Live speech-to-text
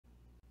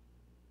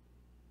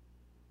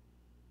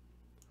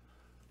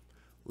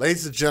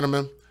Ladies and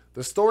gentlemen,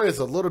 the story is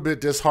a little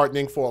bit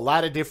disheartening for a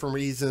lot of different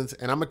reasons,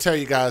 and I'm going to tell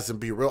you guys and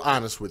be real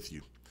honest with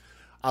you.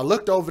 I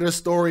looked over this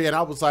story and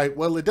I was like,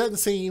 well, it doesn't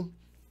seem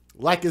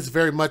like it's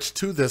very much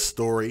to this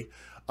story.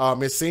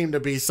 It seemed to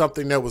be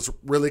something that was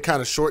really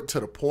kind of short to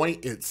the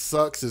point. It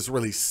sucks. It's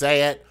really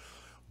sad.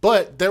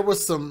 But there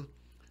was some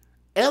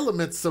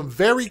elements, some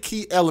very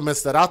key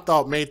elements that I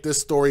thought made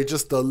this story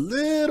just a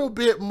little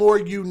bit more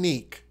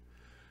unique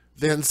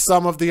than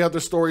some of the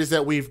other stories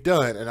that we've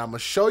done. And I'm going to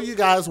show you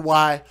guys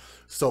why.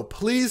 So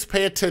please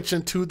pay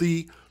attention to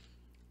the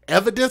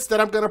evidence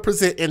that I'm going to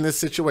present in this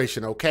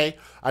situation, okay?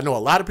 I know a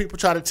lot of people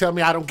try to tell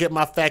me I don't get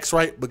my facts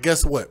right, but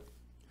guess what?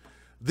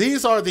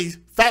 These are the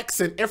facts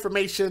and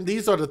information.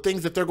 These are the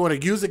things that they're going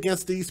to use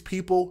against these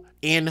people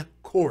in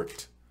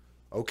court,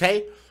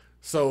 okay?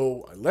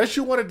 So unless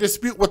you want to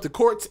dispute what the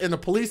courts and the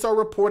police are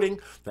reporting,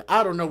 then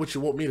I don't know what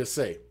you want me to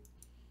say.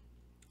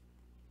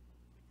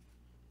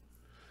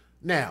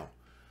 Now,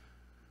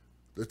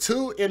 the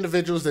two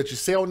individuals that you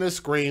see on this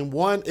screen,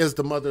 one is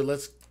the mother.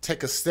 Let's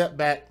take a step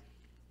back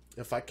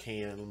if I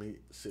can. Let me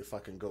see if I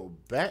can go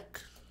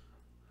back.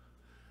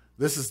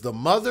 This is the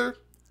mother.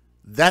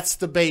 That's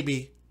the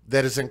baby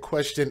that is in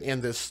question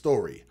in this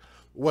story.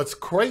 What's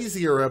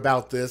crazier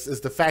about this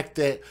is the fact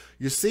that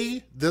you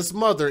see this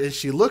mother and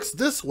she looks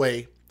this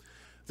way.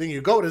 Then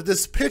you go to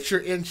this picture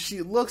and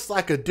she looks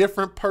like a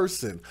different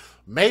person.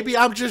 Maybe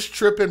I'm just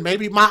tripping.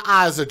 Maybe my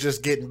eyes are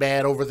just getting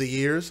bad over the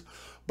years.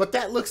 But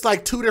that looks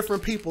like two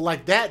different people.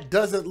 Like that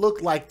doesn't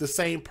look like the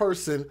same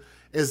person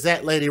as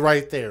that lady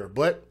right there.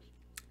 But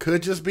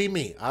could just be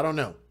me. I don't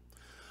know.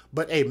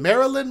 But a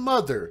Maryland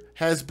mother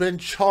has been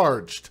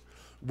charged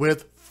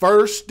with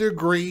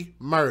first-degree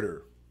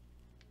murder.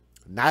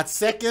 Not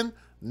second,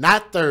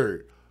 not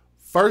third.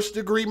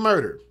 First-degree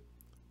murder.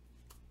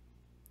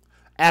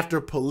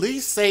 After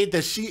police say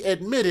that she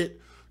admitted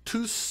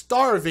to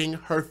starving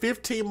her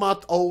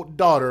 15-month-old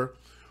daughter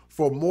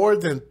for more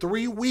than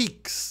 3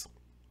 weeks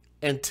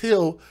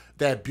until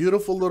that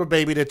beautiful little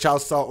baby that y'all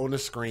saw on the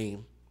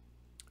screen,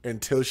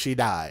 until she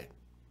died.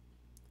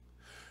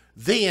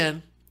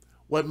 Then,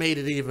 what made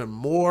it even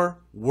more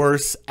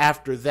worse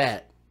after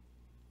that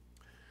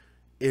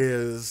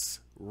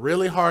is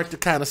really hard to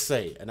kind of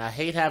say. And I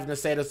hate having to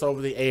say this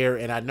over the air.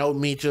 And I know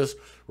me just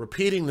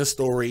repeating the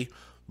story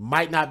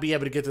might not be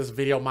able to get this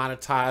video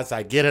monetized.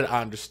 I get it.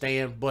 I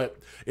understand. But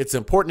it's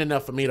important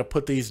enough for me to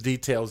put these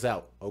details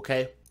out.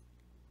 Okay?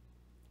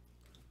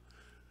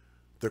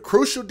 The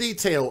crucial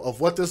detail of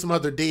what this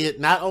mother did,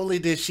 not only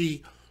did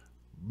she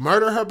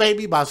murder her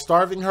baby by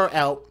starving her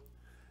out,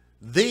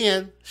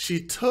 then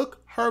she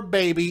took her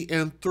baby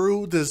and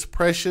threw this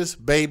precious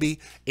baby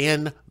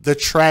in the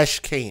trash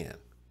can.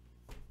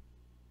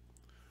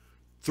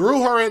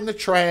 Threw her in the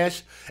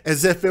trash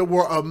as if it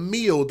were a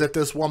meal that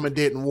this woman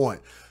didn't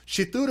want.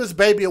 She threw this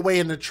baby away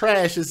in the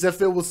trash as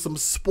if it was some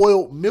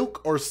spoiled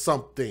milk or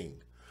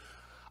something.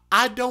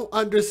 I don't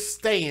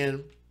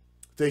understand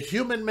the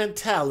human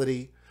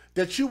mentality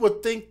that you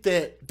would think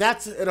that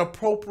that's an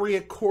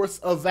appropriate course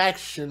of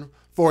action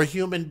for a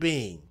human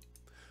being.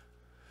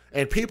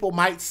 And people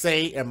might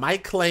say and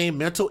might claim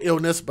mental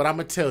illness, but I'm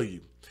going to tell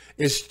you,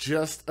 it's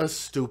just a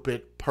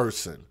stupid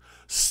person.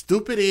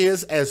 Stupid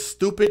is as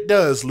stupid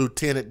does,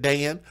 Lieutenant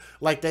Dan,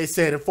 like they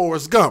said in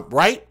Forrest Gump,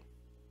 right?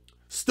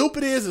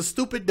 Stupid is as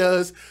stupid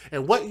does.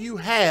 And what you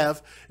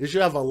have is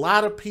you have a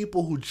lot of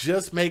people who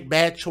just make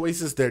bad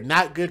choices. They're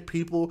not good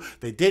people.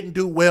 They didn't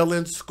do well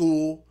in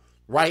school,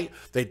 right?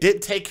 They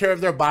didn't take care of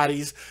their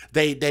bodies.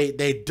 They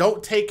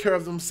don't take care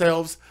of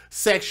themselves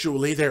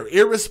sexually. They're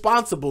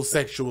irresponsible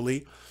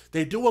sexually.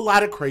 They do a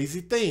lot of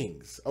crazy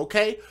things,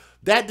 okay?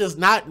 That does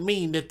not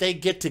mean that they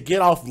get to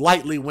get off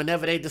lightly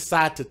whenever they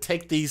decide to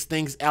take these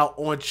things out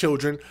on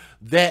children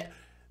that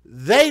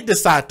they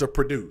decide to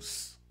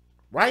produce,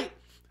 right?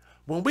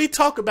 When we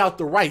talk about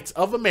the rights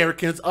of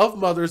Americans, of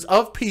mothers,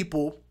 of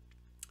people,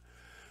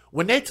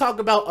 when they talk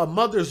about a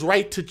mother's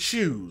right to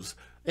choose,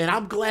 and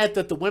I'm glad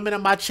that the women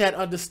in my chat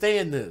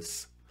understand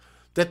this,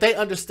 that they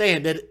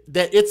understand that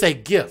it's a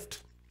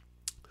gift.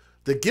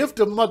 The gift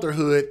of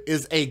motherhood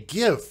is a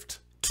gift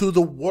to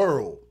the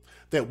world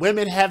that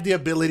women have the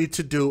ability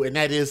to do, and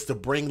that is to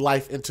bring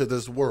life into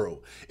this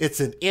world. It's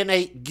an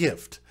innate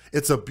gift.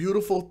 It's a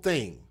beautiful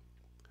thing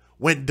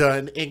when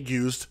done and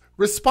used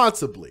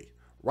responsibly,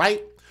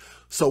 right?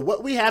 So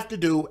what we have to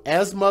do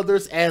as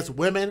mothers, as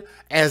women,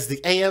 as the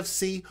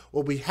AFC,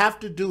 what we have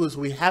to do is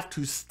we have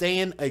to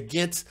stand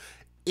against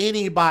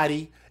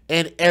anybody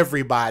and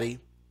everybody,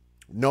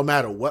 no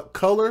matter what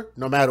color,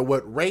 no matter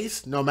what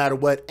race, no matter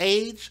what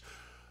age.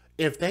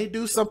 If they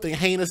do something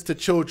heinous to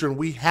children,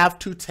 we have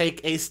to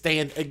take a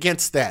stand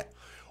against that.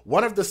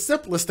 One of the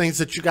simplest things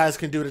that you guys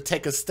can do to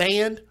take a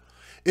stand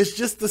is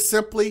just to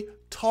simply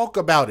talk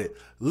about it.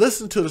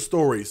 Listen to the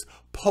stories,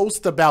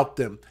 post about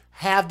them,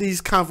 have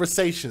these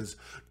conversations.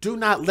 Do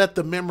not let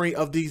the memory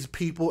of these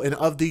people and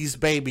of these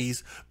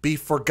babies be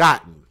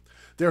forgotten.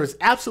 There is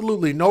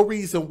absolutely no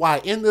reason why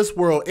in this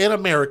world, in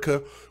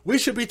America, we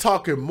should be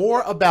talking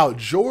more about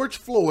George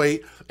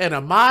Floyd and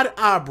Ahmaud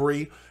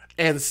Arbery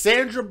and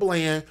Sandra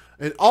Bland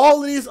and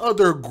all these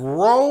other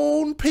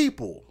grown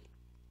people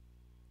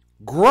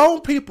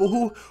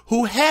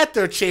who had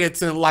their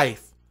chance in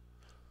life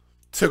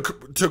to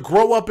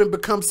grow up and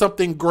become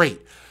something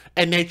great,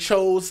 and they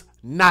chose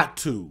not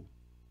to.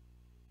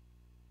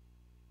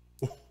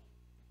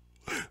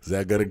 Is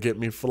that gonna get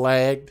me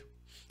flagged?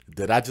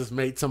 Did I just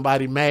make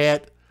somebody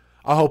mad?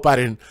 I hope I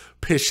didn't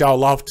piss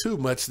y'all off too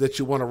much that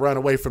you want to run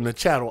away from the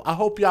channel. I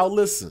hope y'all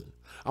listen.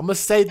 I'm gonna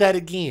say that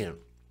again.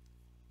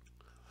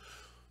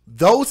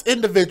 Those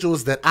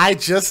individuals that I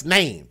just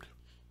named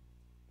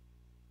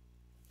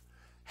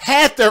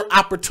had their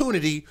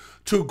opportunity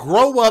to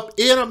grow up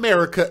in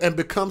America and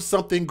become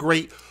something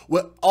great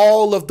with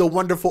all of the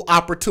wonderful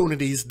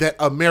opportunities that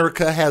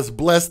America has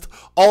blessed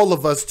all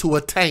of us to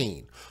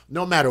attain.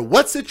 No matter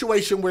what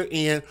situation we're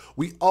in,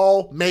 we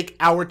all make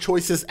our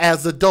choices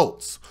as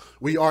adults.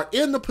 We are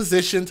in the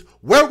positions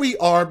where we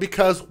are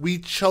because we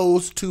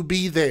chose to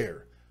be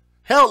there.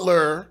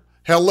 Heller?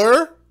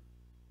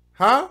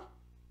 Huh?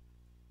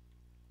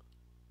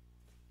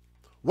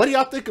 What do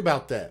y'all think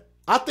about that?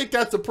 I think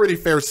that's a pretty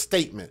fair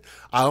statement.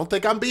 I don't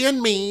think I'm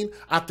being mean.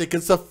 I think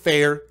it's a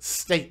fair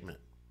statement.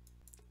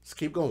 Let's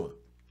keep going.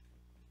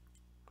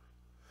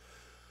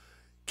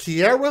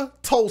 Kierra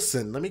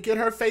Tolson. Let me get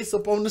her face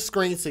up on the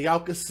screen so y'all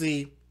can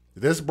see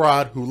this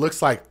broad who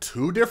looks like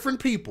two different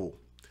people.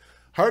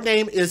 Her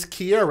name is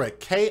Kierra,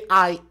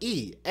 K-I-E-A-R-R-A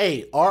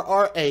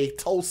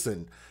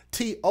Tolson,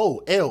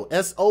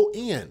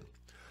 T-O-L-S-O-N,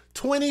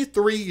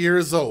 23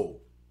 years old.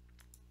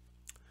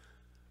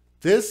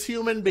 This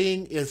human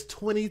being is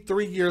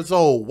 23 years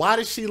old. Why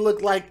does she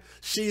look like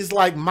she's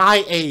like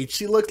my age?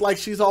 She looks like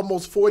she's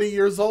almost 40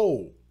 years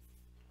old.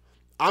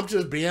 I'm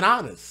just being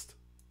honest.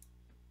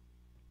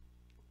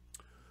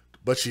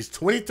 But she's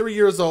 23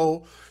 years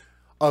old,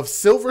 of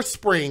Silver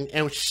Spring,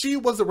 and she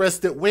was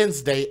arrested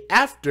Wednesday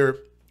after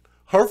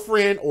her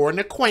friend or an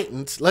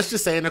acquaintance, let's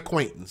just say an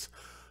acquaintance,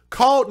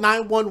 called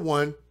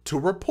 911 to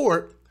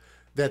report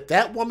that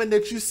that woman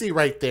that you see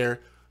right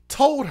there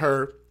told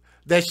her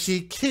that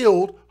she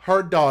killed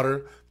her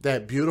daughter,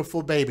 that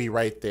beautiful baby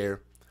right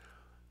there,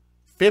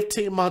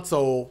 15 months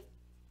old.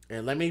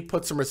 And let me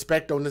put some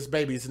respect on this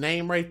baby's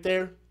name right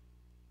there.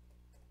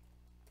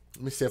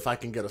 Let me see if I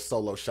can get a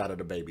solo shot of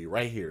the baby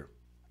right here.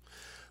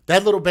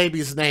 That little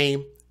baby's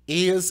name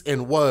is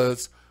and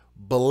was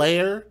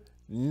Blair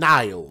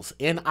Niles,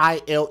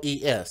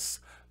 N-I-L-E-S.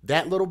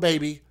 That little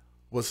baby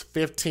was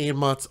 15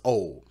 months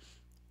old.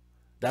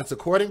 That's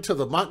according to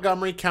the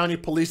Montgomery County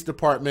Police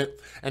Department,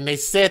 and they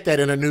said that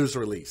in a news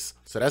release.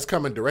 So that's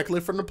coming directly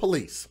from the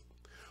police.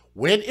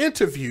 When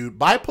interviewed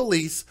by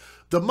police,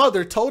 the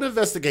mother told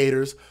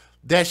investigators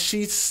that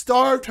she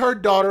starved her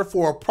daughter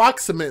for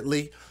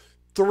approximately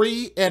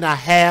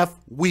 3.5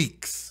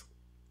 weeks.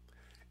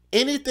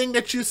 Anything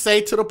that you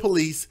say to the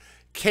police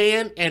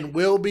can and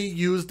will be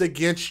used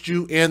against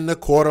you in the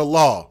court of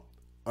law.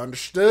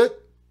 Understood?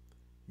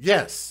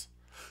 Yes.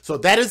 So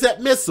that is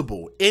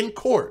admissible in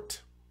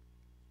court.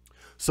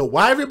 So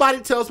why everybody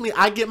tells me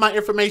I get my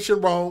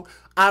information wrong,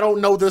 I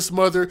don't know this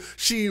mother.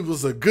 She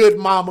was a good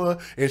mama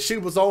and she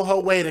was on her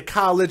way to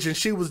college and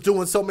she was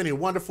doing so many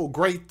wonderful,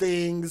 great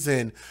things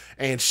and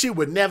she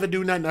would never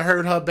do nothing to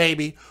hurt her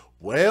baby.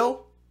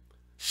 Well,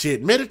 she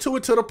admitted to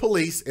it to the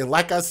police, and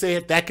like I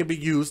said, that could be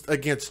used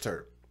against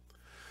her.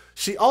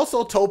 She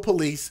also told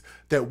police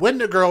that when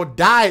the girl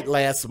died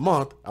last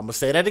month, I'm going to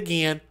say that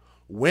again,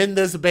 when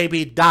this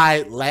baby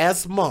died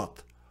last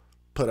month,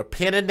 put a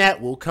pin in that,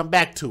 we'll come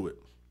back to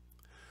it.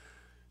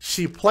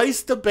 She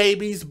placed the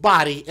baby's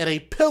body in a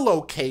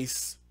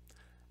pillowcase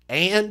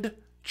and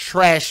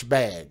trash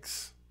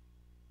bags.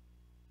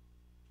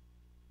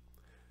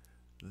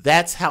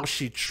 That's how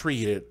she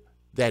treated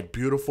that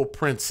beautiful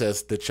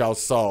princess that y'all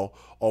saw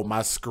on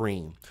my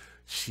screen.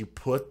 She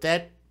put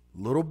that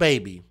little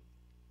baby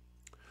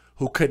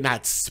who could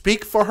not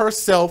speak for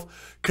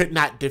herself, could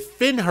not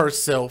defend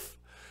herself,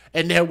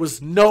 and there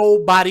was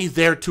nobody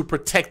there to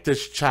protect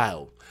this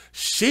child.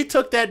 She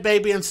took that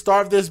baby and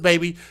starved this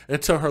baby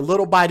until her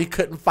little body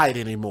couldn't fight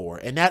anymore.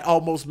 And that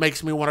almost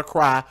makes me want to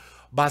cry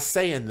by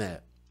saying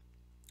that.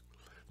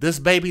 This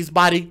baby's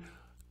body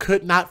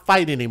could not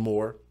fight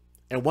anymore.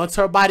 And once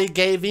her body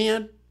gave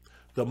in,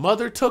 the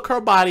mother took her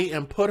body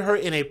and put her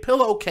in a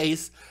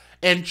pillowcase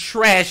and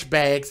trash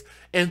bags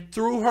and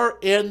threw her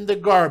in the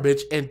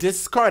garbage and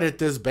discarded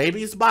this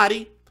baby's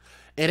body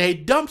in a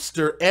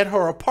dumpster at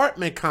her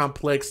apartment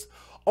complex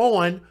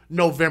on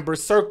November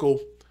Circle,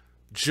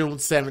 June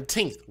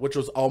 17th, which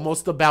was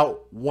almost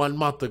about 1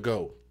 month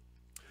ago.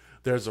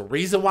 There's a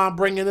reason why I'm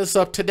bringing this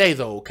up today,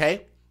 though,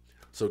 okay?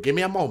 So give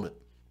me a moment.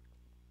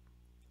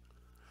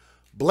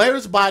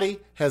 Blair's body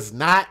has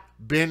not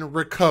been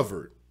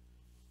recovered.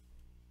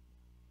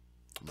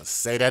 I'm going to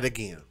say that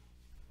again.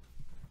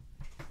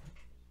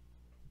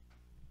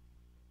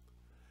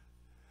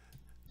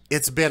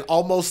 It's been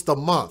almost a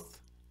month,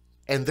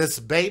 and this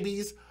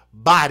baby's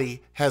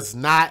body has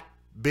not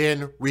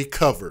been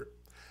recovered.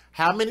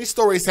 How many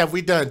stories have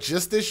we done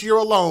just this year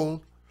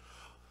alone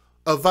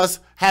of us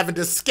having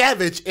to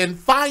scavenge and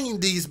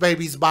find these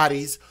babies'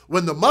 bodies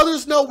when the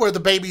mothers know where the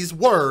babies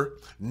were,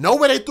 know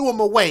where they threw them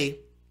away,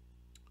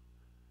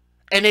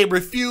 and they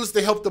refuse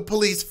to help the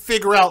police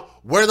figure out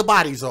where the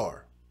bodies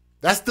are.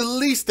 That's the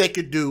least they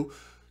could do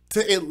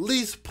to at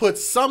least put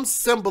some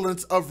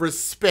semblance of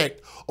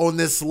respect on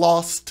this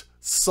lost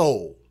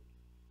soul.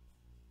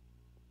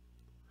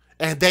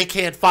 And they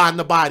can't find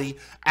the body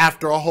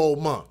after a whole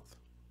month.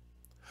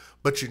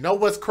 But you know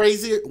what's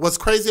crazy? What's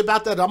crazy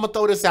about that? I'm going to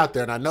throw this out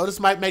there, and I know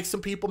this might make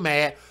some people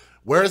mad.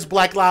 Where is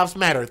Black Lives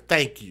Matter?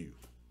 Thank you.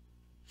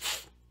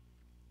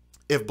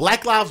 If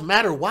Black Lives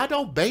Matter, why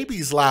don't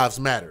babies' lives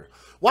matter?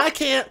 Why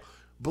can't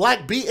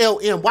Black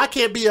BLM, why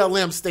can't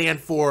BLM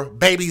stand for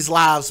babies'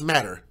 lives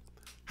matter?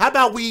 How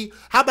about we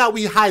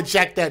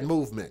hijack that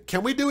movement?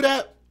 Can we do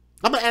that?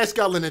 I'm going to ask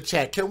y'all in the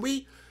chat.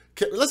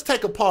 Let's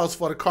take a pause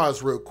for the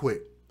cars real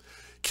quick.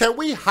 Can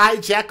we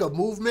hijack a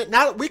movement?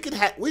 Now we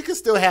can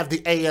still have the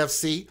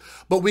AFC,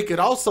 but we could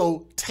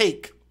also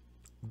take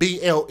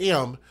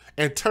BLM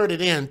and turn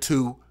it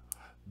into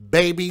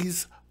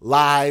Babies'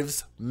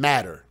 Lives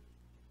Matter.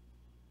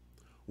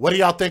 What do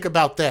y'all think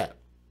about that?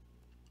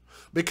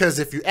 Because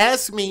if you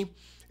ask me,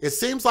 it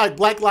seems like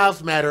Black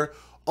Lives Matter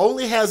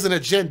only has an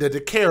agenda to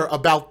care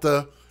about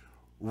the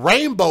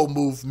rainbow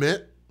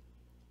movement.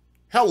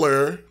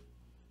 Hello.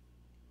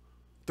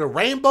 The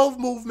rainbow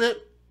movement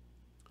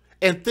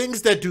and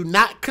things that do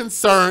not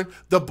concern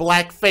the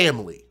black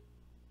family.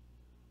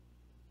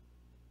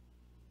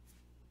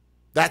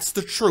 That's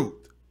the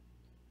truth.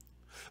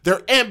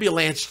 They're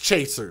ambulance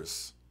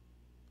chasers.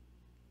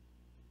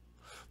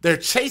 They're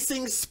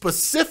chasing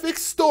specific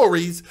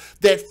stories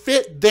that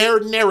fit their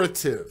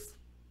narrative.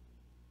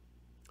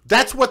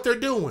 That's what they're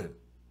doing.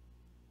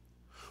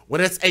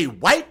 When it's a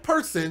white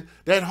person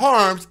that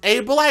harms a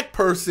black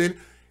person,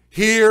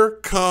 here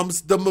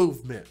comes the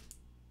movement.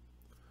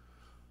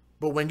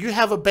 But when you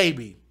have a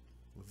baby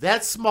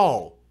that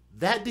small,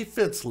 that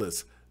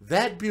defenseless,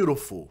 that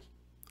beautiful,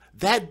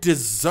 that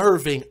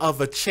deserving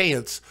of a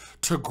chance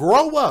to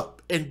grow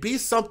up and be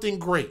something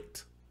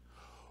great,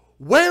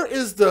 where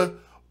is the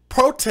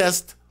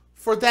protest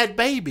for that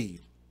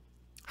baby?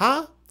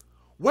 Huh?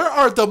 Where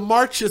are the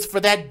marches for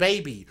that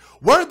baby?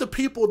 Where are the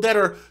people that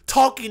are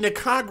talking to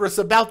Congress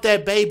about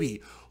that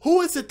baby?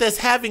 Who is it that's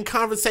having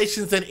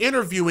conversations and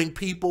interviewing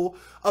people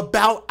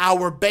about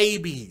our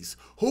babies?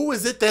 Who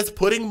is it that's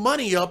putting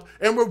money up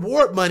and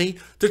reward money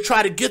to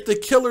try to get the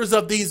killers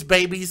of these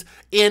babies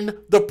in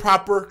the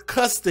proper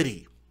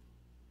custody?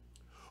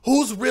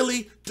 Who's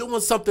really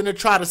doing something to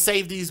try to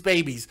save these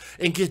babies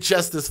and get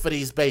justice for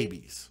these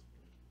babies?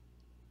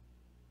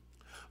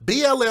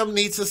 BLM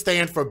needs to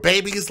stand for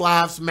Babies'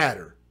 Lives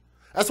Matter.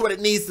 That's what it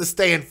needs to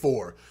stand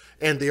for.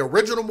 And the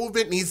original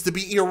movement needs to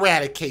be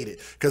eradicated.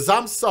 Because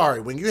I'm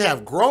sorry, when you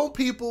have grown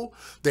people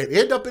that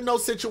end up in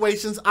those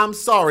situations, I'm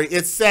sorry,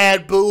 it's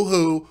sad,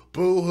 boo-hoo,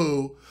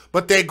 boo-hoo.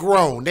 But they're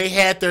grown. They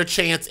had their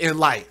chance in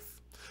life.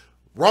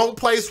 Wrong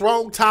place,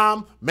 wrong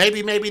time,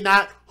 maybe, maybe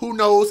not. Who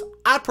knows?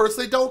 I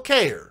personally don't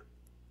care.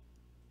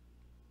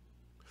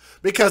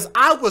 Because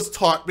I was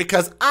taught,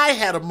 because I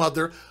had a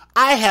mother,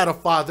 I had a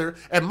father,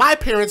 and my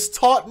parents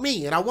taught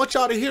me, and I want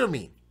y'all to hear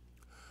me.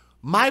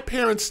 My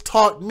parents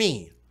taught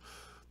me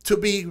to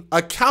be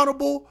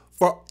accountable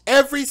for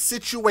every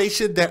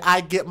situation that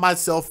I get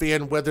myself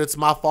in, whether it's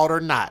my fault or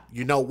not.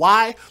 You know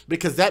why?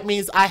 Because that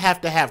means I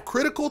have to have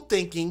critical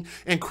thinking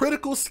and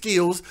critical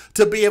skills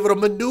to be able to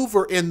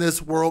maneuver in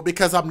this world,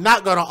 because I'm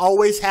not going to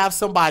always have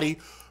somebody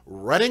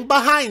running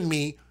behind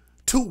me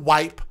to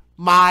wipe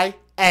my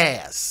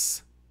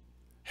ass.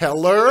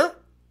 Hello?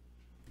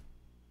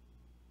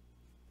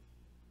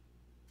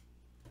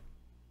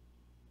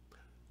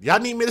 Y'all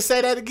need me to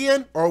say that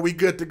again, or are we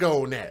good to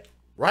go on that?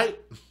 Right?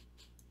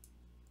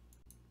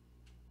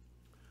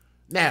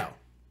 Now,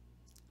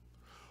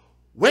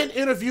 when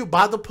interviewed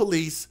by the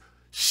police,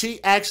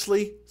 she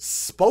actually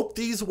spoke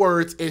these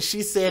words, and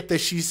she said that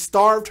she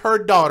starved her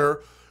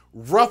daughter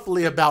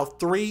roughly about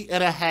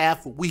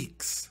 3.5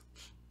 weeks.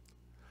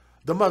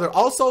 The mother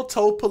also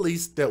told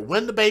police that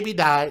when the baby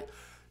died,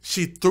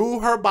 she threw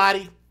her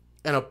body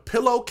in a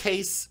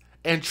pillowcase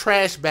and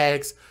trash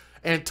bags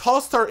and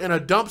tossed her in a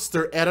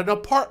dumpster at an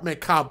apartment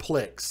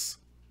complex.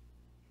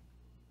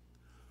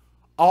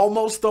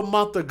 Almost a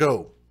month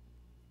ago.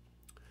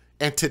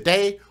 And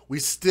today, we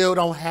still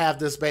don't have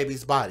this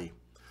baby's body.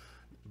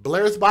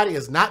 Blair's body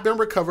has not been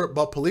recovered,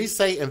 but police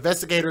say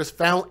investigators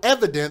found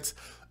evidence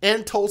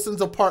in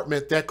Tolson's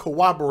apartment that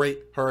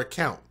corroborate her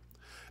account.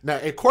 Now,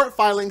 a court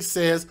filing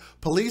says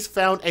police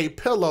found a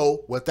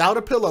pillow without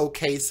a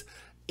pillowcase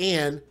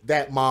in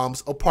that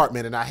mom's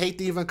apartment. And I hate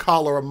to even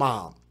call her a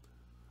mom.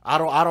 I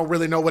don't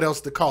really know what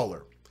else to call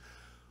her.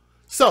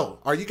 So,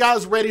 are you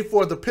guys ready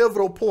for the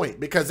pivotal point?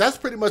 Because that's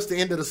pretty much the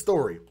end of the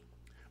story.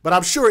 But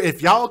I'm sure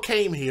if y'all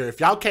came here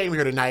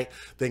tonight,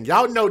 then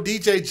y'all know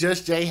DJ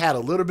Just Jay had a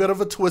little bit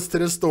of a twist to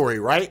this story,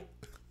 right?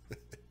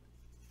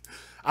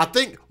 I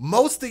think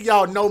most of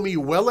y'all know me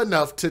well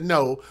enough to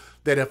know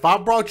that if I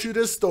brought you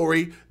this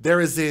story,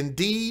 there is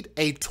indeed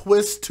a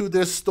twist to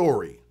this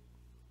story.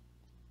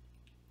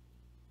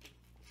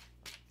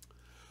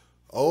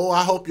 Oh,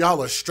 I hope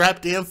y'all are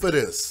strapped in for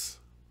this.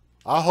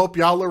 I hope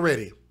y'all are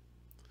ready.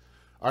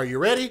 Are you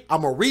ready?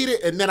 I'm gonna read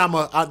it and then I'm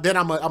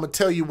gonna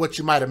tell you what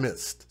you might have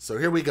missed. So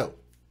here we go.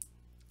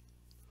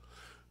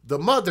 The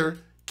mother,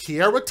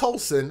 Kierra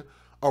Tolson,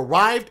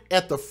 arrived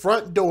at the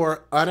front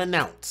door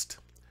unannounced,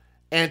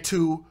 and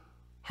to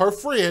her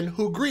friend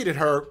who greeted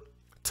her,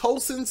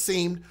 Tolson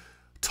seemed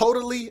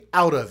totally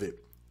out of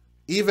it.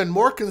 Even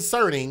more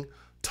concerning,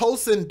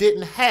 Tolson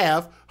didn't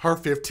have her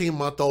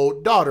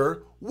 15-month-old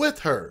daughter with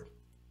her.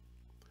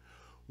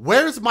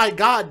 "Where's my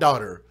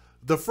goddaughter?"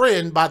 the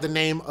friend by the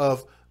name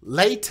of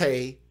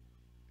Laytay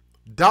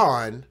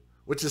Dawn,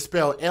 which is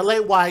spelled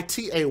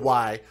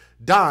Laytay,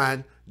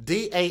 Dawn,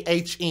 Dahn.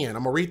 I'm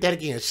going to read that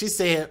again. She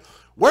said,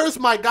 "Where's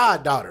my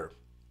goddaughter?"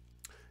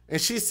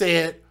 And she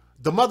said,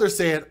 the mother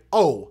said,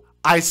 "Oh,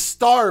 I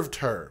starved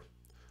her."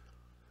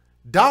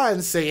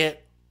 Dawn said,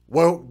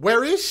 "Well,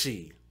 where is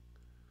she?"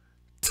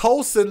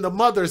 Tolson, the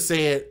mother,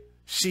 said,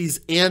 "She's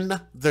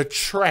in the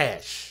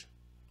trash."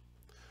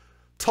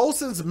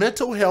 Tolson's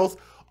mental health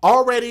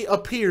already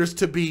appears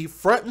to be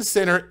front and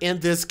center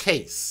in this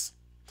case.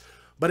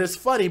 But it's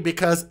funny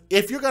because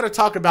if you're going to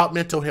talk about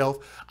mental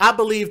health, I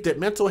believe that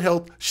mental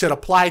health should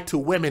apply to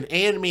women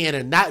and men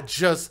and not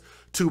just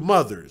to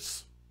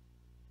mothers.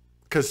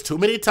 Because too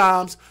many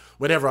times,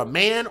 whenever a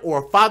man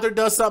or a father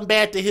does something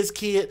bad to his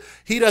kid,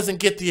 he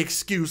doesn't get the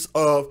excuse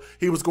of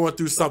he was going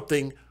through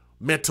something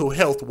mental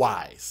health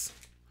wise.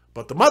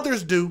 But the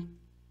mothers do,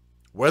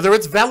 whether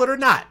it's valid or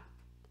not.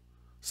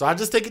 So I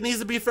just think it needs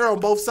to be fair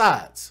on both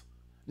sides.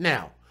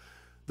 Now,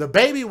 the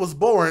baby was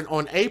born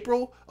on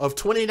April of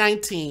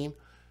 2019,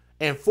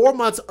 and 4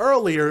 months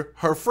earlier,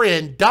 her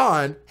friend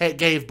Dawn had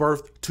gave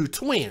birth to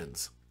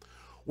twins.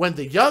 When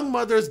the young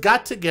mothers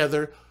got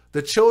together,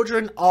 the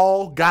children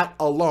all got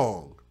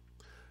along.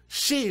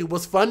 She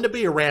was fun to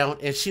be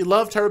around, and she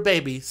loved her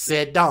baby,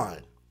 said Dawn.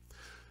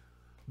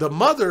 The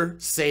mother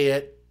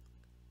said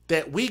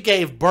that we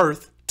gave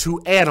birth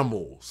to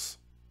animals.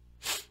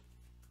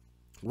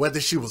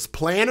 Whether she was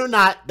playing or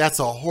not, that's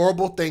a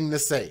horrible thing to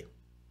say.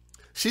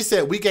 She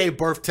said we gave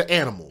birth to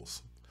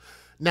animals.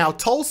 Now,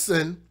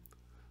 Tolson,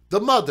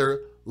 the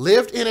mother,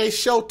 lived in a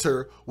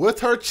shelter with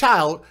her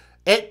child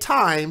at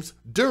times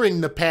during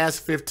the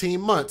past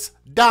 15 months,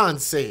 Dawn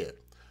said.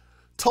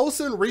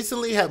 Tolson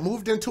recently had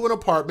moved into an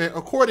apartment,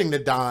 according to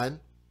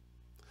Dawn,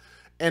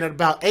 and at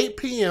about 8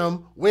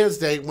 p.m.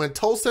 Wednesday, when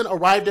Tolson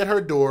arrived at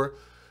her door,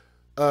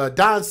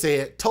 Dawn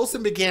said,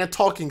 Tolson began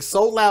talking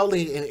so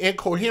loudly and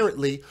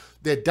incoherently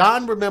that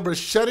Dawn remembers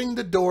shutting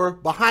the door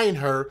behind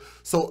her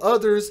so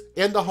others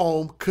in the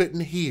home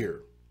couldn't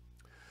hear.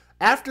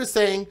 After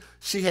saying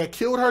she had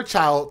killed her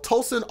child,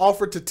 Tolson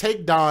offered to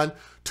take Dawn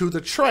to the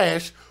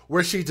trash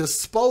where she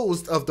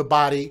disposed of the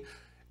body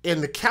in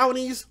the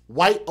county's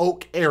White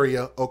Oak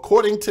area,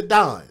 according to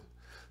Dawn.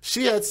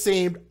 She had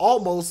seemed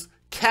almost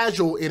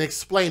casual in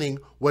explaining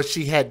what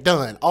she had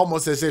done,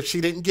 almost as if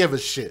she didn't give a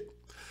shit.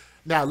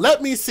 Now,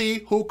 let me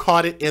see who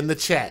caught it in the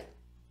chat.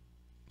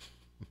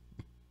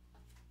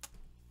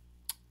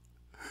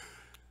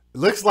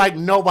 Looks like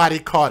nobody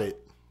caught it.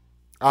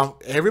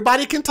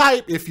 Everybody can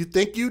type if you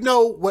think you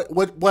know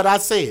what I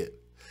said.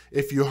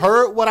 If you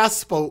heard what I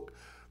spoke,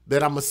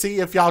 then I'm going to see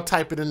if y'all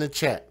type it in the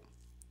chat.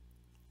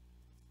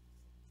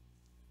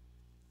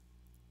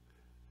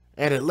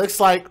 And it looks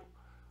like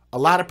a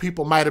lot of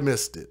people might have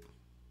missed it.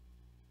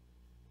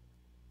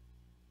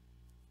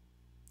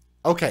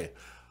 Okay,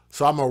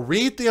 so I'm going to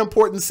read the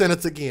important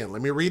sentence again.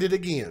 Let me read it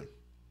again.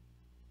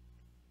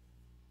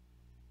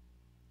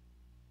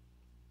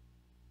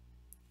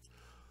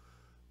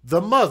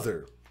 The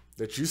mother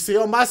that you see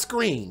on my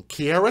screen,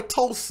 Kierra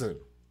Tolson,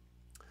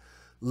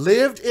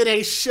 lived in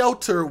a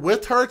shelter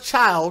with her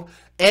child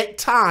at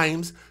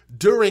times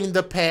during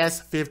the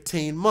past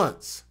 15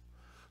 months.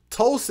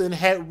 Tolson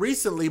had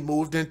recently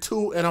moved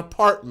into an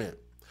apartment.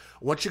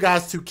 I want you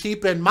guys to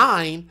keep in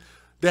mind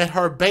that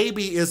her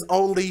baby is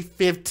only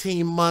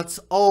 15 months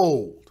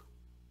old.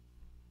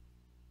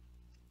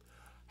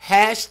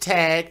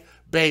 Hashtag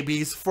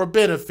babies for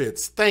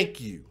benefits.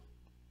 Thank you.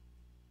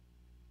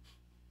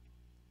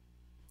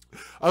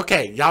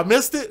 Okay, y'all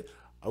missed it?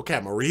 Okay,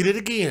 I'm going to read it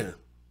again.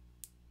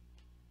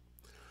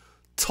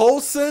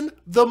 Tolson,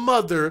 the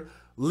mother,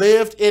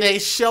 lived in a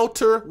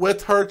shelter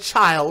with her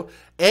child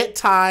at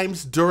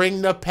times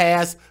during the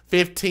past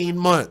 15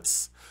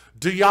 months.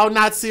 Do y'all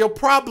not see a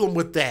problem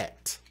with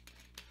that?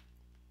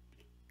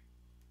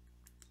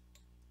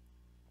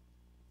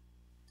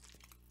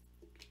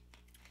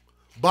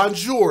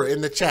 Bonjour in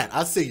the chat.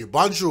 I see you.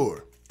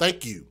 Bonjour.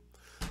 Thank you.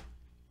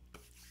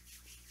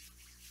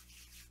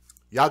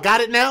 Y'all got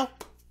it now?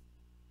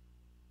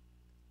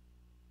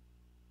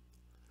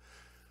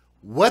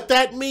 What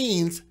that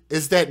means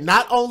is that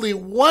not only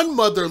one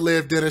mother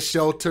lived in a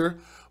shelter,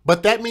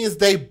 but that means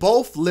they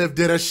both lived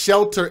in a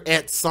shelter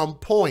at some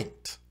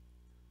point.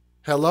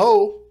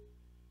 Hello?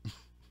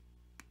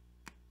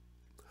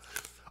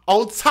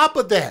 On top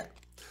of that,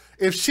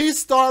 if she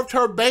starved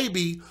her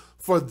baby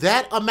for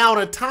that amount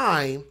of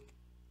time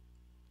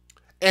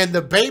and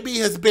the baby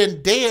has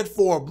been dead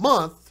for a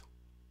month,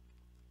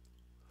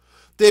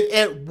 then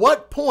at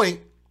what point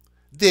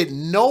did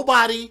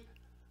nobody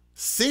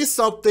see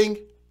something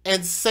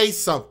and say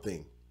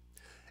something?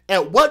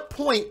 At what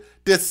point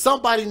did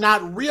somebody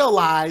not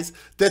realize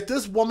that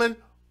this woman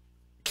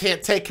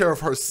can't take care of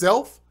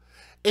herself,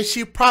 and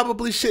she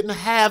probably shouldn't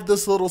have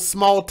this little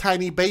small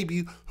tiny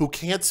baby who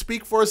can't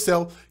speak for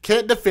herself,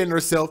 can't defend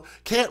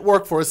herself, can't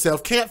work for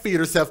herself, can't feed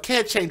herself,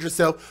 can't change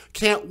herself,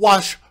 can't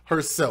wash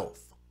herself?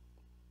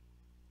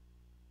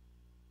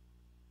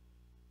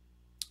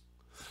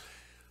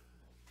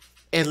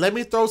 And let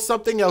me throw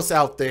something else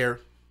out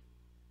there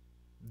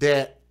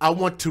that I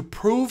want to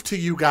prove to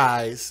you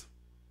guys,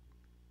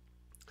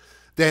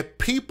 that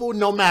people,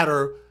 no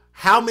matter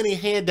how many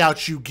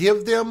handouts you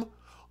give them,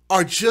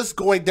 they're just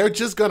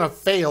going to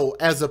fail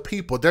as a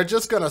people. They're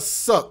just going to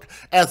suck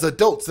as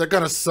adults. They're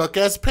going to suck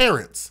as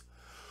parents.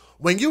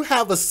 When you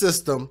have a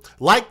system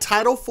like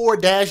Title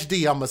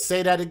 4-D, I'm going to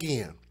say that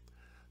again.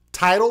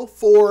 Title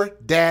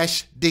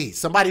 4-D.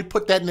 Somebody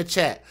put that in the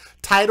chat.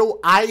 Title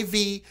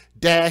IV-D.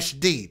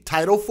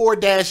 Title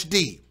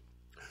 4-D.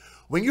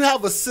 When you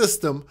have a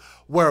system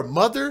where a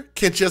mother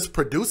can just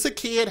produce a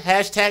kid,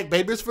 hashtag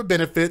babies for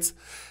benefits,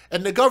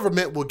 and the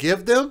government will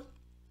give them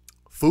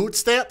food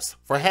stamps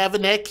for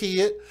having that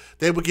kid.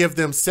 They will give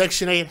them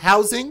Section 8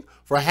 housing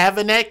for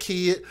having that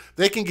kid.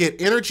 They can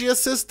get energy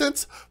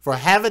assistance for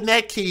having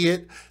that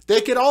kid.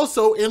 They could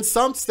also, in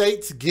some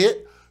states,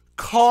 get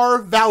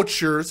car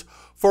vouchers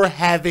for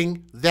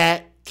having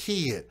that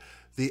kid.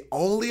 The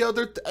only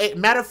other,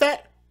 matter of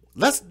fact,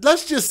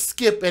 let's just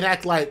skip and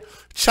act like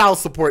child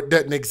support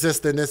doesn't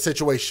exist in this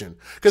situation,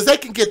 because they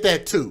can get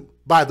that too,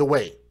 by the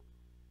way,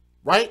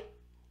 right?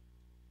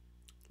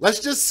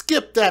 Let's just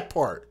skip that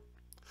part.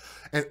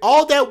 And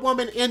all that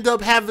woman end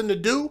up having to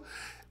do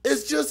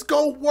is just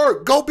go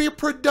work, go be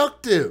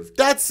productive.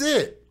 That's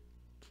it.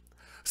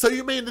 So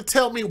you mean to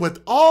tell me,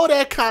 with all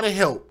that kind of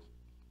help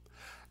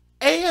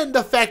and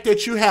the fact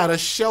that you had a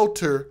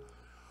shelter,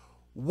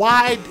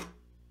 why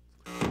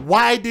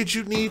did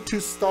you need to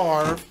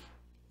starve?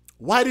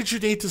 Why did you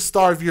need to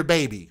starve your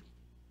baby?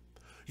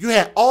 You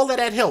had all of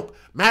that help.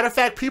 Matter of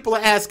fact, people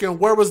are asking,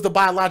 where was the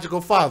biological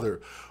father?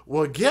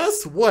 Well,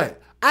 guess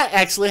what? I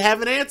actually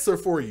have an answer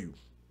for you.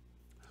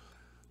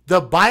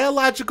 The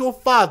biological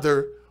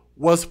father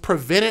was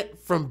prevented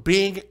from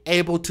being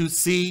able to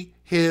see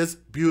his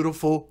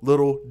beautiful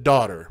little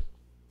daughter.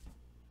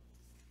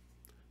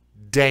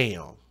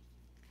 Damn.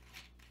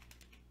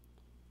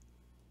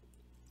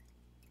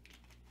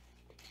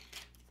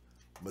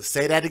 I'm going to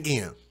say that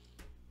again.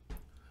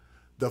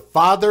 The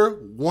father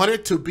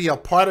wanted to be a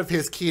part of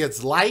his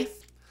kid's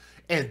life,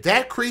 and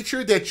that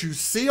creature that you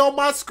see on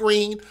my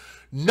screen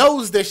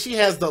knows that she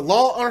has the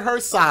law on her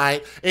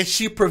side, and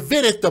she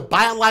prevented the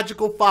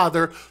biological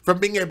father from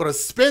being able to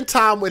spend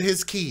time with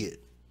his kid.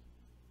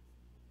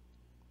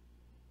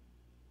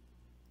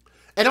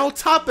 And on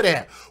top of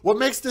that, what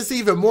makes this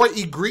even more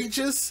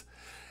egregious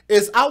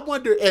is, I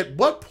wonder at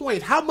what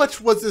point, how much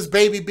was this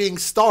baby being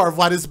starved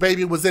while this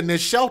baby was in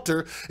this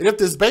shelter? And if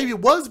this baby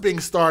was being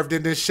starved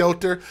in this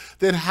shelter,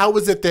 then how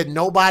is it that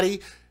nobody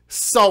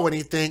saw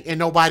anything and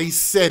nobody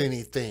said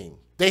anything?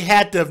 They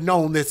had to have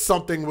known that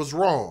something was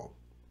wrong.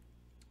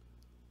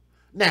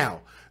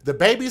 Now, the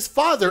baby's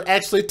father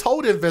actually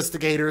told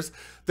investigators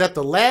that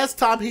the last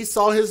time he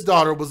saw his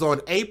daughter was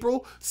on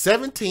April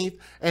 17th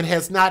and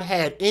has not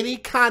had any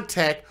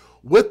contact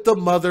with the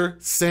mother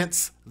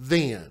since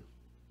then.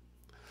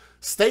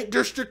 State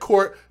District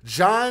Court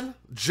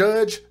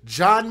Judge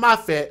John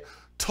Moffett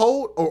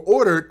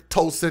ordered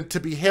Tolson to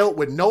be held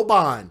with no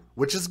bond,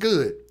 which is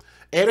good,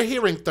 at a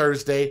hearing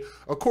Thursday,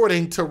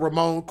 according to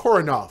Ramon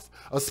Koronoff,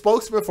 a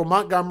spokesman for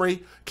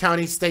Montgomery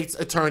County State's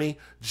Attorney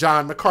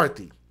John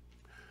McCarthy.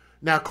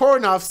 Now,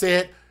 Koronoff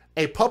said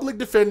a public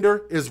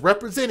defender is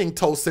representing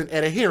Tolson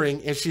at a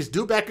hearing, and she's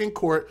due back in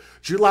court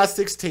July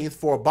 16th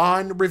for a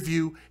bond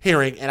review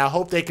hearing, and I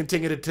hope they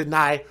continue to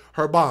deny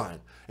her bond.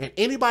 And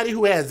anybody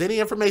who has any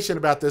information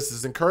about this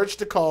is encouraged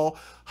to call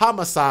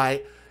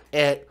homicide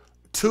at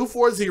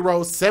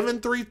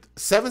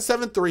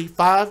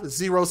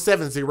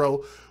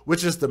 240-773-5070,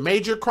 which is the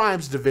Major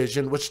Crimes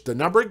Division, which the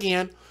number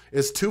again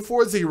is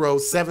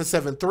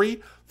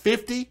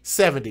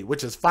 240-773-5070,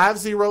 which is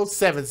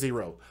 5070.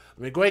 Let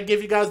me go ahead and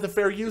give you guys the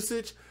fair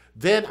usage.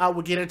 Then I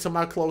will get into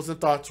my closing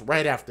thoughts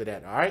right after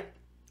that, all right?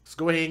 Let's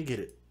go ahead and get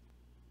it.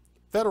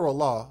 Federal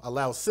law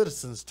allows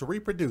citizens to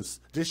reproduce,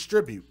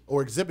 distribute,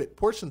 or exhibit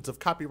portions of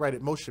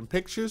copyrighted motion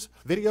pictures,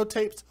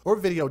 videotapes, or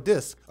video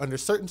discs under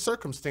certain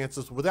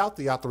circumstances without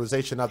the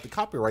authorization of the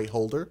copyright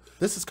holder.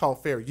 This is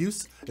called fair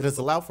use. It is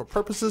allowed for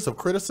purposes of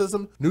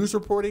criticism, news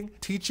reporting,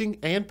 teaching,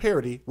 and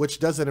parody, which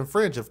doesn't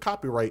infringe of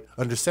copyright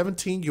under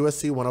 17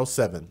 U.S.C.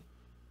 107.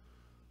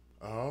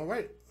 All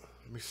right.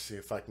 Let me see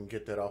if I can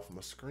get that off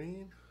my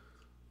screen.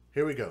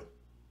 Here we go.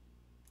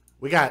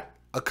 We got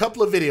a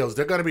couple of videos.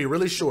 They're going to be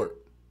really short.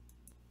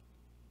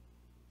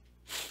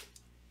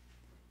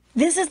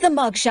 This is the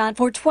mugshot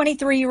for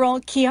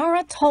 23-year-old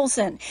Kierra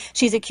Tolson.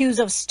 She's accused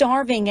of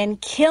starving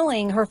and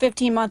killing her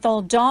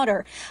 15-month-old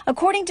daughter.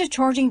 According to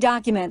charging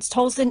documents,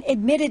 Tolson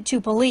admitted to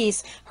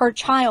police her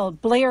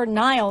child, Blair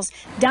Niles,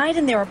 died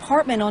in their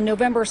apartment on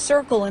November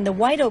Circle in the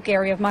White Oak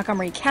area of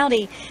Montgomery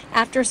County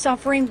after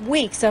suffering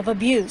weeks of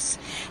abuse.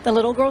 The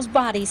little girl's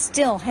body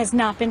still has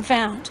not been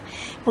found.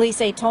 Police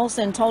say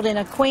Tolson told an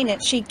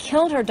acquaintance she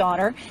killed her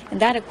daughter, and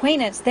that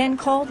acquaintance then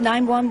called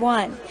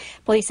 911.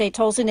 Police say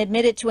Tolson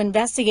admitted to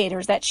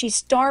investigators that she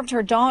starved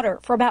her daughter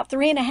for about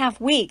 3.5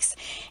 weeks,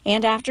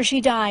 and after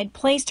she died,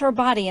 placed her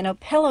body in a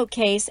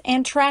pillowcase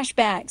and trash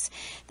bags.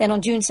 Then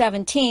on June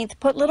 17th,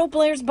 put little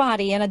Blair's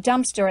body in a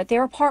dumpster at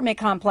their apartment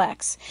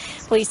complex.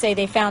 Police say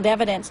they found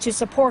evidence to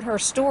support her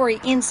story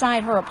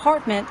inside her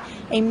apartment,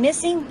 a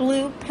missing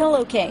blue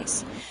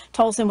pillowcase.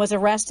 Tolson was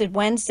arrested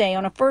Wednesday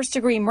on a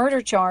first-degree murder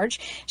charge.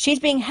 She's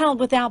being held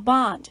without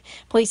bond.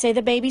 Police say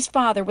the baby's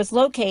father was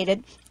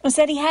located and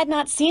said he had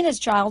not seen his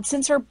child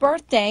since her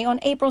birthday on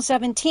April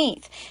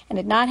 17th and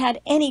had not had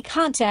any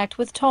contact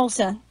with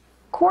Tolson.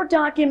 Court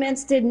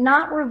documents did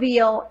not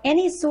reveal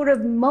any sort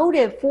of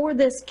motive for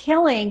this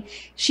killing.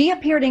 She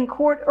appeared in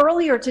court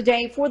earlier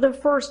today for the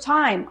first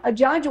time. A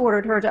judge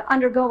ordered her to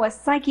undergo a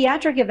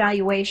psychiatric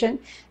evaluation.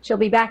 She'll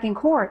be back in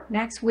court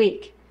next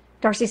week.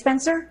 Darcy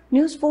Spencer,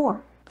 News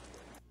 4.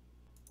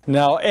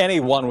 Now,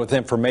 anyone with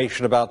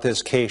information about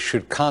this case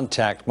should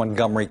contact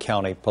Montgomery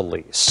County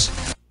Police.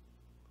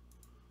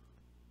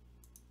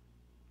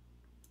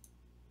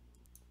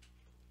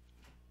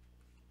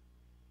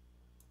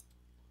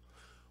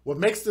 What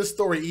makes this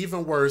story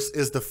even worse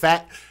is the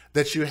fact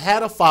that you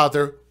had a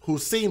father who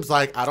seems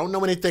like, I don't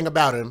know anything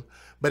about him,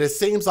 but it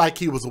seems like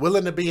he was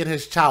willing to be in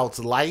his child's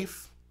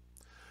life.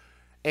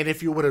 And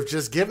if you would have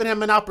just given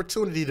him an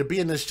opportunity to be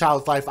in this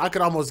child's life, I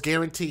could almost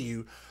guarantee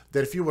you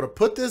that if you would have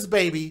put this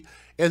baby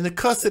in the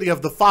custody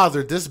of the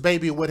father, this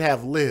baby would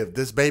have lived.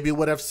 This baby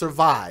would have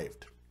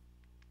survived.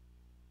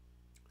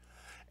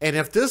 And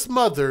if this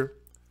mother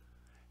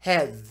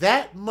had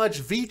that much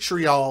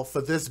vitriol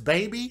for this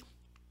baby,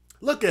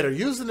 look at her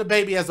using the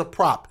baby as a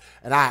prop.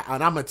 And I'm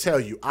gonna tell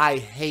you, I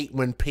hate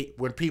when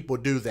people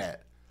do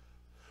that.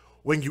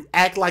 When you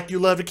act like you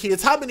love the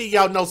kids. How many of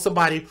y'all know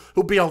somebody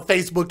who be on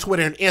Facebook,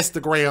 Twitter, and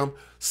Instagram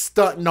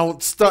stunting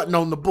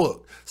on the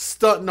book,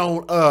 stunting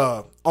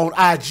on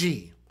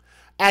IG,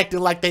 acting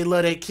like they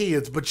love their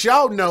kids? But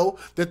y'all know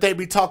that they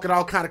be talking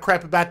all kind of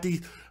crap about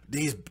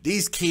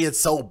these kids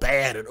so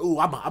bad, and ooh,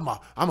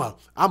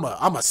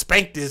 I'ma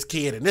spank this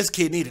kid, and this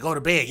kid need to go to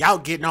bed. Y'all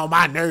getting on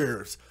my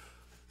nerves.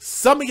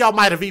 Some of y'all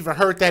might have even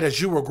heard that as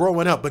you were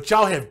growing up, but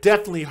y'all have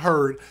definitely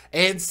heard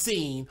and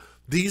seen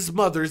these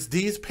mothers,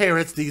 these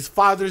parents, these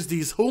fathers,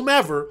 these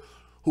whomever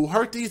who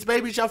hurt these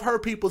babies. Y'all have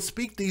heard people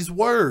speak these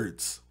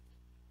words.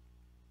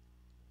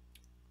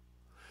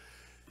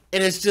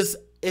 And it's just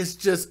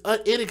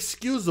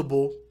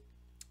inexcusable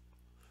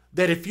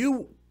that if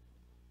you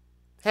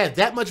had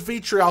that much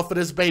vitriol for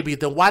this baby,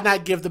 then why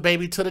not give the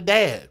baby to the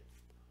dad?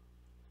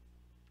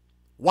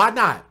 Why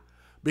not?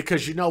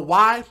 Because you know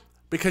why?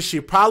 Because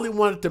she probably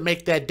wanted to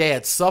make that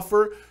dad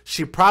suffer.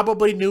 She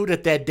probably knew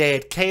that that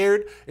dad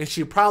cared, and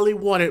she probably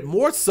wanted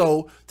more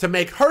so to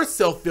make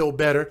herself feel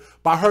better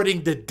by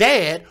hurting the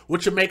dad,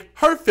 which would make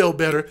her feel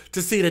better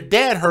to see the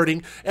dad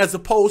hurting, as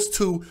opposed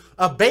to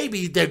a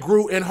baby that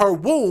grew in her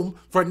womb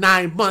for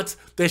 9 months,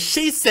 that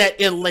she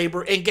sat in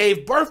labor and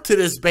gave birth to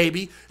this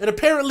baby, and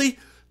apparently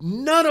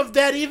none of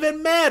that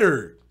even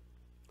mattered.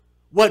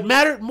 What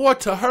mattered more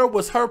to her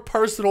was her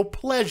personal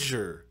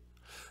pleasure.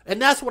 And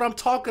that's what I'm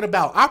talking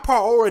about. Our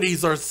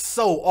priorities are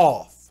so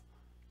off.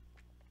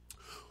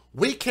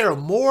 We care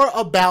more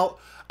about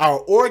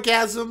our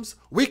orgasms.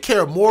 We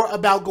care more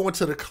about going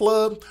to the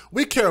club.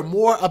 We care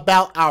more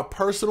about our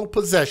personal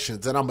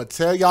possessions. And I'm going to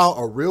tell y'all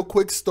a real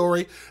quick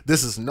story.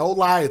 This is no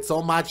lie. It's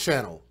on my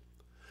channel.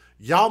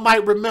 Y'all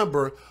might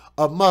remember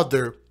a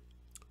mother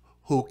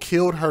who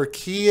killed her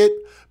kid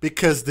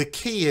because the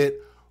kid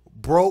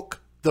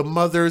broke the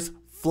mother's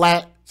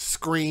flat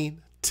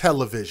screen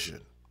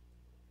television.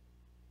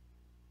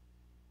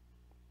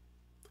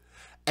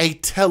 A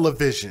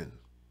television.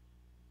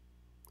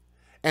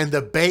 And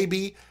the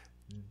baby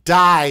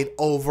died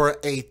over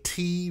a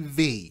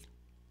TV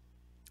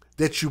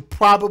that you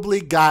probably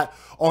got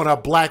on a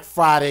Black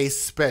Friday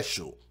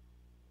special.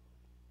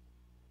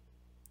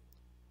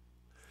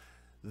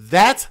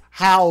 That's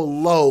how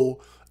low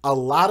a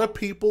lot of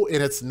people,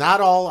 and it's not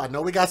all. I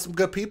know we got some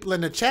good people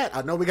in the chat.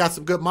 I know we got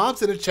some good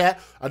moms in the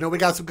chat. I know we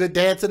got some good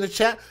dads in the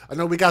chat. I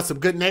know we got some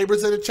good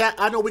neighbors in the chat.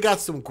 I know we got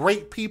some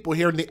great people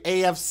here in the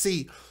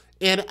AFC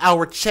in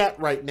our chat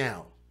right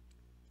now.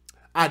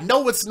 I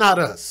know it's not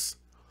us,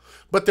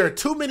 but there are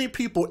too many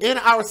people in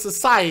our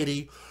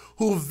society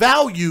who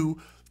value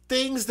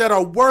things that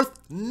are worth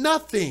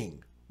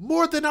nothing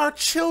more than our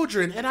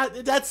children.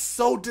 And that's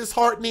so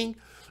disheartening.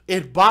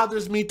 It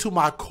bothers me to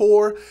my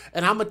core.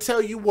 And I'm going to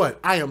tell you what,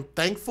 I am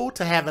thankful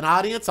to have an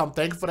audience. I'm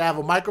thankful to have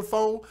a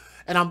microphone.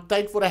 And I'm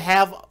thankful to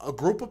have a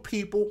group of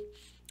people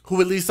who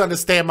at least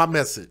understand my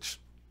message.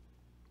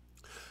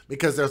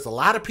 because there's a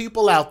lot of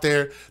people out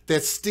there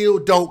that still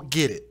don't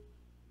get it.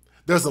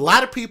 There's a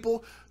lot of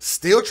people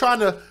still trying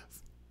to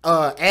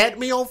add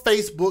me on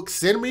Facebook,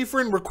 send me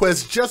friend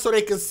requests just so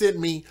they can send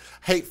me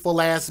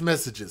hateful ass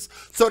messages,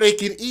 so they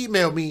can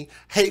email me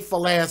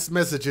hateful ass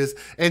messages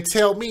and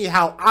tell me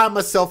how I'm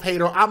a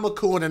self-hater, I'm a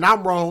coon, and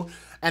I'm wrong,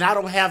 and I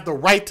don't have the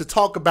right to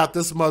talk about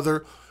this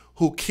mother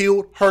who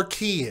killed her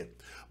kid.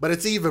 But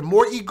it's even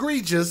more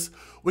egregious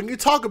when you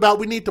talk about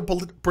we need to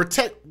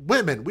protect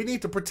women. We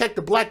need to protect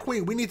the Black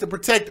queen. We need to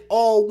protect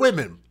all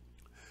women.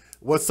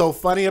 What's so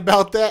funny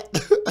about that?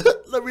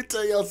 Let me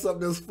tell y'all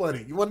something that's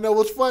funny. You want to know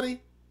what's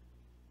funny?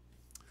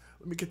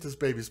 Let me get this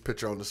baby's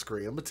picture on the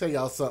screen. I'm going to tell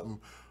y'all something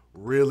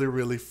really,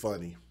 really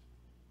funny.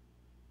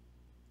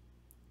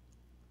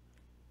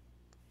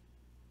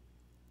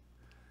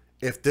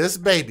 If this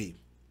baby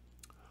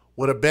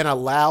would have been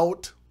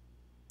allowed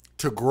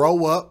to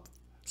grow up,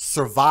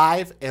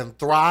 survive, and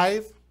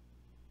thrive,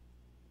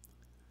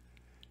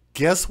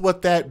 guess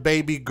what that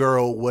baby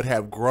girl would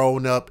have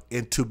grown up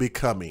into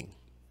becoming?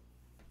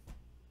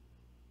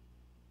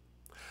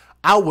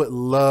 I would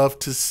love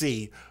to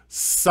see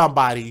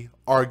somebody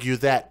argue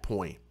that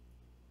point.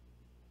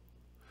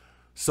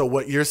 So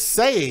what you're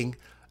saying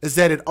is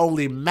that it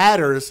only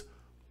matters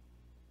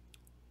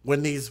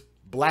when these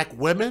Black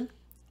women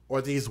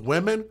or these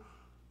women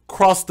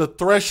cross the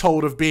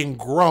threshold of being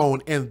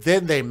grown and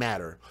then they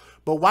matter.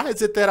 But why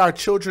is it that our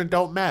children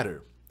don't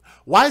matter?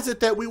 Why is it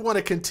that we want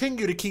to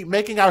continue to keep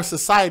making our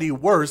society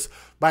worse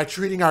by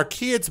treating our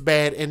kids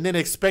bad and then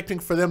expecting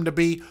for them to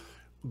be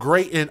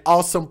great and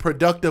awesome,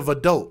 productive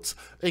adults?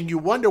 And you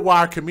wonder why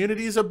our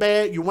communities are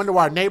bad. You wonder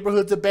why our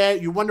neighborhoods are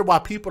bad. You wonder why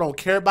people don't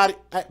care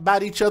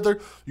about each other.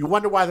 You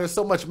wonder why there's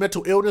so much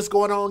mental illness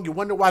going on. You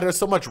wonder why there's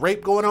so much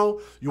rape going on.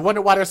 You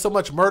wonder why there's so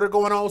much murder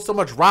going on, so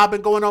much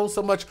robbing going on,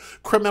 so much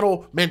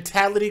criminal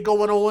mentality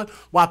going on,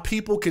 why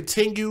people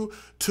continue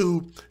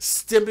to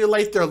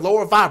stimulate their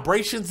lower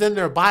vibrations in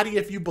their body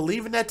if you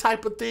believe in that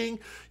type of thing.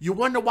 You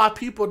wonder why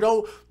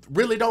people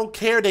really don't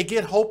care. They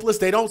get hopeless.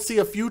 They don't see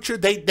a future.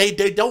 They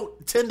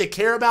don't tend to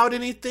care about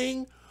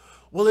anything.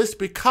 Well, it's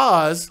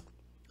because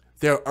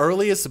their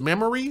earliest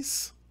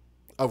memories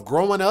of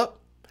growing up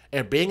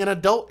and being an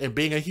adult and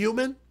being a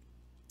human,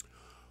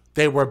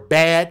 they were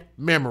bad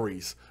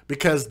memories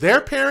because their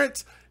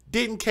parents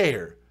didn't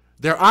care.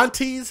 Their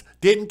aunties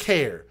didn't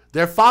care.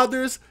 Their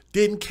fathers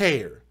didn't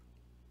care.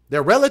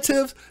 Their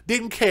relatives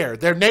didn't care.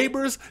 Their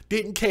neighbors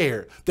didn't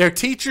care. Their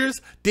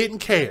teachers didn't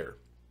care.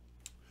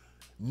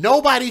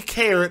 Nobody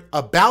cared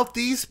about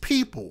these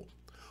people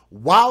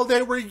while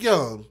they were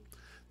young.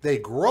 They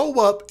grow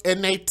up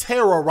and they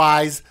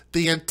terrorize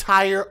the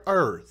entire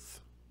earth.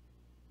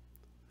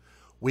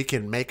 We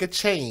can make a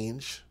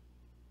change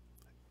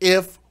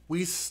if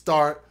we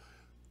start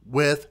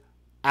with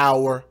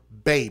our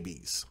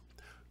babies.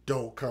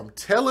 Don't come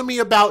telling me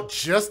about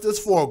justice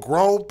for a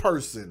grown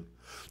person.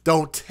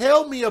 Don't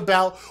tell me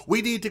about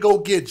we need to go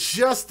get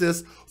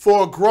justice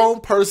for a grown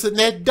person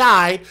that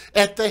died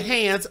at the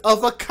hands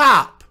of a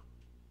cop.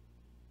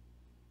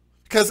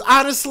 Because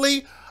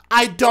honestly,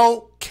 I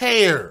don't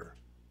care.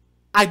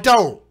 I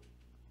don't.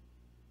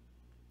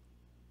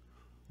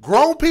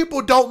 Grown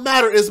people don't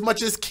matter as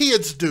much as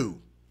kids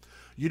do.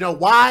 You know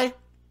why?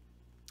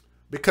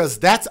 Because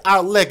that's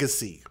our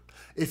legacy.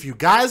 If you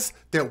guys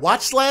that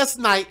watched last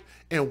night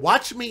and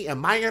watch me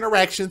and my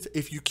interactions,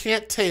 if you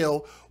can't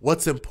tell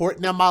what's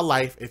important in my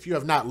life, if you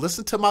have not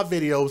listened to my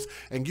videos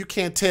and you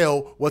can't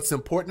tell what's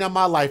important in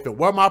my life and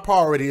where my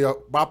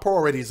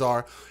priorities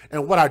are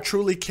and what I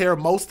truly care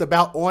most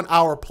about on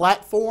our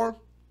platform,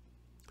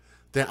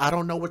 then I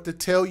don't know what to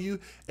tell you,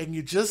 and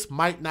you just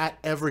might not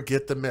ever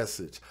get the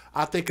message.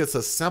 I think it's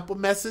a simple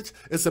message.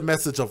 It's a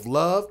message of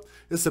love.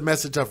 It's a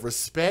message of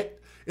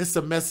respect. It's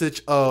a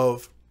message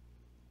of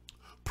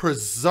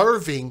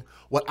preserving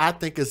what I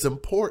think is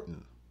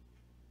important.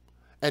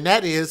 And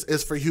that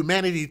is for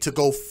humanity to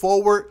go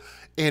forward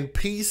in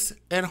peace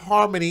and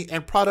harmony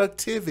and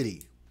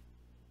productivity.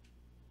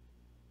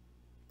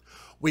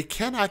 We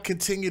cannot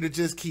continue to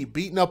just keep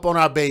beating up on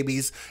our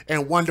babies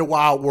and wonder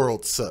why our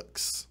world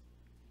sucks.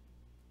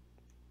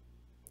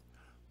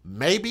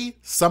 Maybe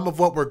some of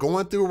what we're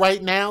going through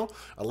right now,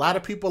 a lot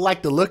of people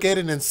like to look at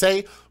it and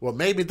say, well,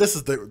 maybe this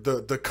is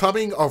the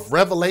coming of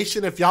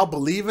revelation if y'all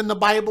believe in the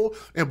Bible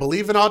and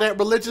believe in all that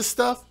religious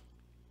stuff.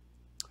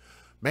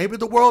 Maybe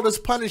the world is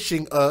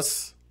punishing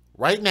us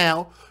right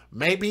now.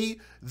 Maybe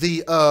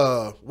the,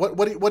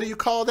 what do you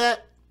call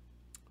that?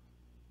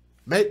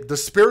 Maybe the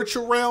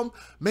spiritual realm.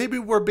 Maybe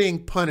we're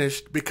being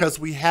punished because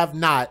we have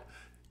not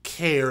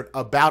cared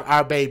about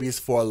our babies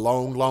for a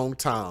long, long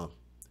time.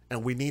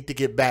 And we need to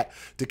get back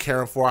to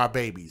caring for our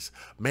babies.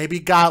 Maybe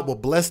God will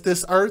bless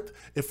this earth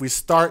if we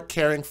start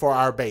caring for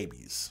our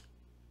babies.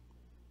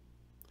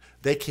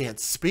 They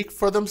can't speak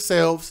for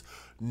themselves,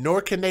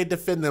 nor can they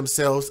defend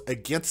themselves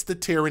against the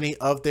tyranny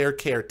of their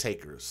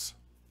caretakers.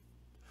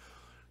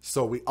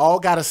 So we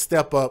all got to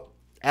step up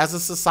as a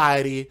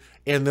society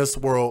in this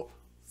world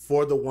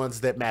for the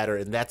ones that matter,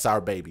 and that's our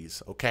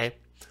babies, okay?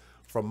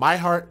 From my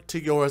heart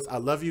to yours, I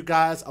love you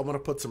guys. I want to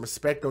put some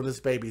respect on this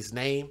baby's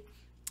name.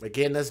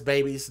 Again, this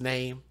baby's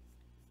name,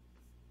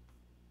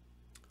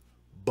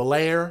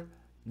 Blair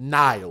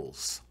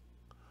Niles.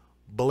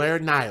 Blair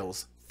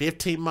Niles,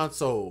 15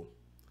 months old.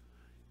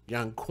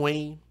 Young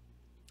queen,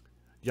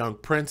 young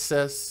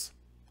princess,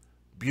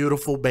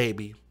 beautiful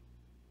baby.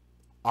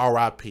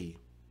 R.I.P.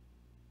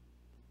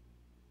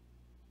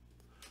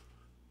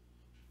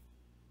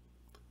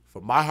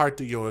 From my heart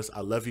to yours,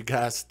 I love you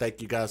guys.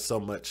 Thank you guys so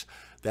much.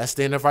 That's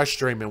the end of our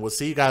stream, and we'll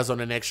see you guys on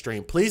the next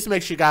stream. Please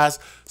make sure you guys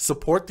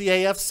support the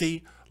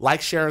AFC,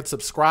 like, share, and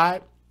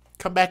subscribe.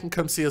 Come back and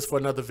come see us for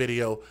another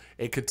video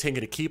and continue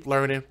to keep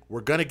learning.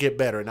 We're going to get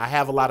better, and I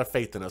have a lot of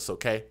faith in us,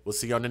 okay? We'll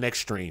see you on the next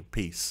stream.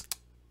 Peace.